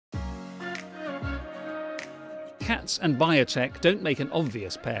Cats and biotech don't make an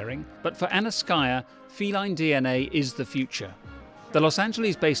obvious pairing, but for Anna Skaya, feline DNA is the future. The Los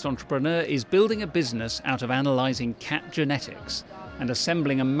Angeles-based entrepreneur is building a business out of analysing cat genetics and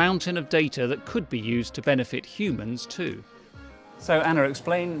assembling a mountain of data that could be used to benefit humans too. So Anna,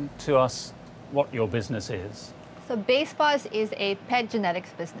 explain to us what your business is. So BasePaws is a pet genetics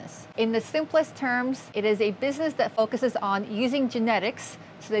business. In the simplest terms, it is a business that focuses on using genetics,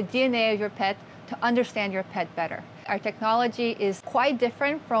 so the DNA of your pet, to understand your pet better. Our technology is quite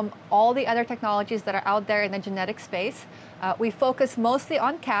different from all the other technologies that are out there in the genetic space. We focus mostly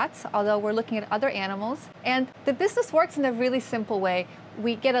on cats, although we're looking at other animals. And the business works in a really simple way.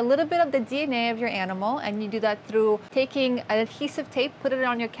 We get a little bit of the DNA of your animal, and you do that through taking an adhesive tape, put it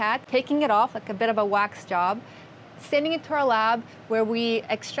on your cat, taking it off, like a bit of a wax job, sending it to our lab where we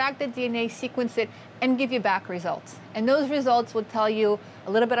extract the DNA, sequence it, and give you back results. And those results will tell you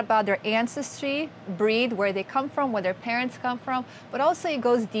a little bit about their ancestry, breed, where they come from, where their parents come from, but also it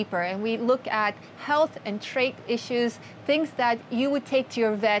goes deeper and we look at health and trait issues, things that you would take to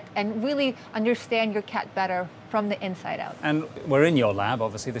your vet and really understand your cat better from the inside out. And we're in your lab,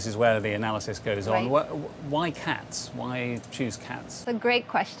 obviously, this is where the analysis goes on. Right. Why cats? Why choose cats? It's a great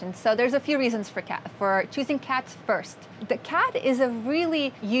question. So there's a few reasons for choosing cats first. The cat is a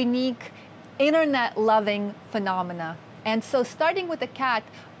really unique internet-loving phenomena. And so starting with the cat,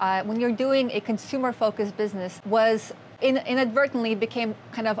 when you're doing a consumer-focused business, was inadvertently became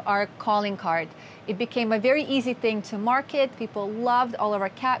kind of our calling card. It became a very easy thing to market. People loved all of our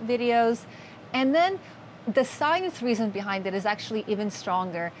cat videos. And then the science reason behind it is actually even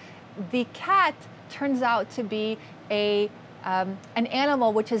stronger. The cat turns out to be an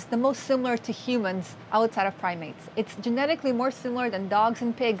animal which is the most similar to humans outside of primates. It's genetically more similar than dogs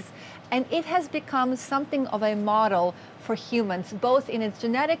and pigs, and it has become something of a model for humans, both in its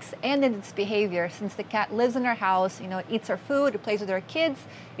genetics and in its behavior. Since the cat lives in our house, it eats our food, it plays with our kids,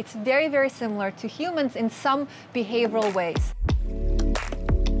 it's very, very similar to humans in some behavioral ways.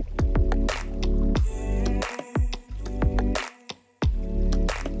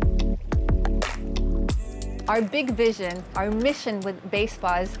 Our big vision, our mission with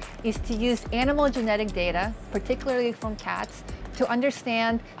BasePaws is to use animal genetic data, particularly from cats, to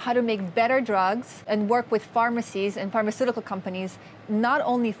understand how to make better drugs and work with pharmacies and pharmaceutical companies, not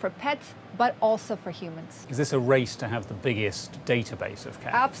only for pets, but also for humans. Is this a race to have the biggest database of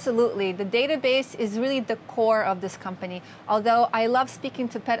cats? Absolutely. The database is really the core of this company. Although I love speaking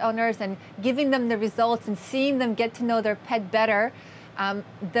to pet owners and giving them the results and seeing them get to know their pet better,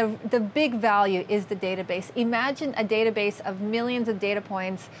 the big value is the database. Imagine a database of millions of data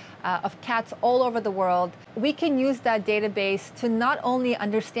points of cats all over the world. We can use that database to not only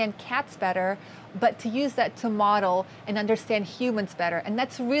understand cats better, but to use that to model and understand humans better. And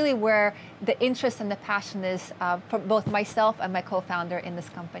that's really where the interest and the passion is for both myself and my co-founder in this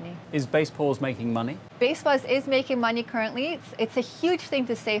company. Is BasePaws making money? BasePaws is making money currently. It's a huge thing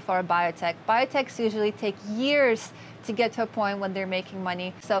to say for a biotech. Biotechs usually take years to get to a point when they're making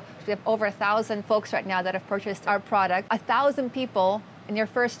money. So we have over 1,000 folks right now that have purchased our product. 1,000 people in your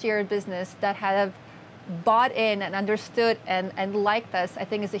first year of business that have bought in and understood and liked us, I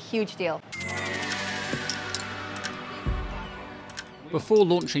think is a huge deal. Before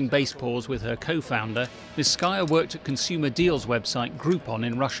launching BasePaws with her co-founder, Ms. Skaya worked at consumer deals website Groupon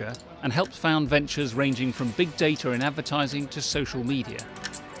in Russia and helped found ventures ranging from big data in advertising to social media.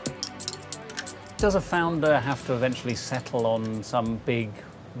 Does a founder have to eventually settle on some big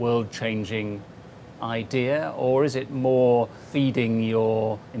world-changing idea, or is it more feeding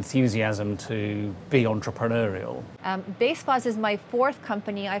your enthusiasm to be entrepreneurial? BasePaws is my fourth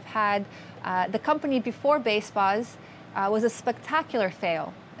company. I've had the company before BasePaws was a spectacular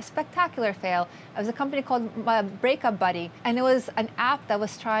fail. A spectacular fail. It was a company called Breakup Buddy, and it was an app that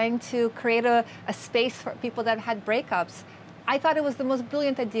was trying to create a space for people that had breakups. I thought it was the most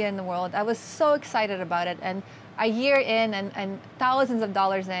brilliant idea in the world. I was so excited about it, and a year in and thousands of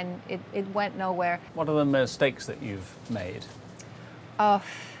dollars in, it went nowhere. What are the mistakes that you've made? Oh,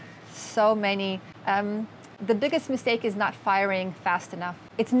 so many. The biggest mistake is not firing fast enough.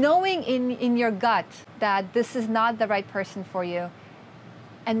 It's knowing in your gut that this is not the right person for you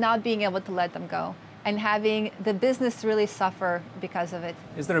and not being able to let them go and having the business really suffer because of it.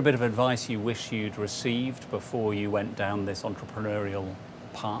 Is there a bit of advice you wish you'd received before you went down this entrepreneurial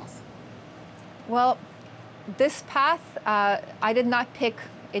path? Well, this path I did not pick.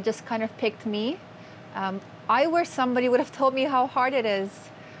 It just kind of picked me. I wish somebody would have told me how hard it is.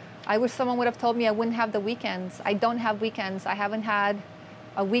 I wish someone would have told me I wouldn't have the weekends. I don't have weekends. I haven't had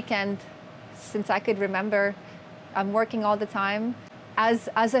a weekend since I could remember. I'm working all the time.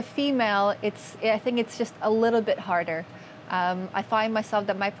 as a female, I think it's just a little bit harder. I find myself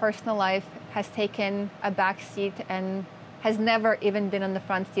that my personal life has taken a back seat and has never even been on the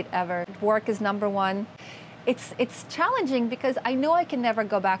front seat ever. Work is number one. It's challenging because I know I can never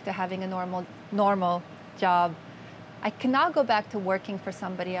go back to having a normal job. I cannot go back to working for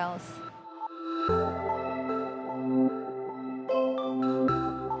somebody else.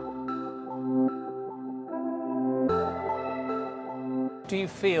 Do you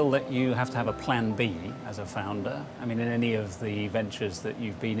feel that you have to have a plan B as a founder? I mean, in any of the ventures that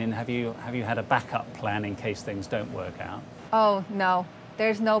you've been in, have you had a backup plan in case things don't work out? Oh, no.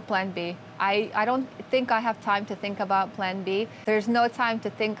 There's no plan B. I don't think I have time to think about plan B. There's no time to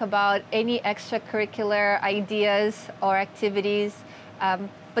think about any extracurricular ideas or activities.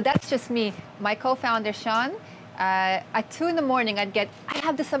 But that's just me. My co-founder, Sean, at 2 in the morning, I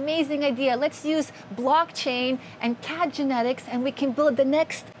have this amazing idea. Let's use blockchain and cat genetics, and we can build the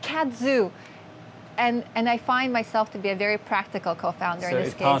next cat zoo. And I find myself to be a very practical co-founder in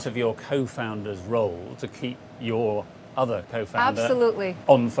this case. So it's part of your co-founder's role to keep your other co-founder absolutely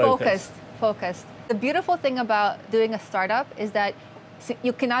on focus. Focused. The beautiful thing about doing a startup is that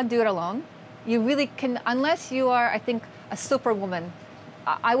you cannot do it alone. You really can, unless you are, I think, a superwoman.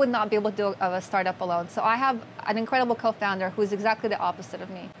 I would not be able to do a startup alone. So I have an incredible co-founder who's exactly the opposite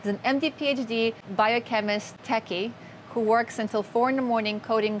of me. He's an MD, PhD, biochemist, techie, who works until 4 in the morning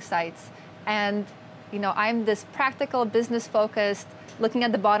coding sites. And I'm this practical, business-focused, looking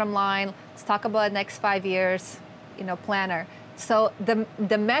at the bottom line, let's talk about the next 5 years, planner. So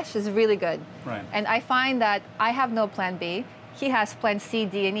the mesh is really good. Right. And I find that I have no plan B. He has plan C,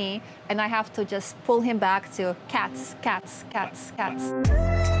 D, and E, and I have to just pull him back to cats, cats, cats,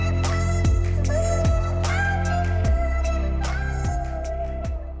 cats.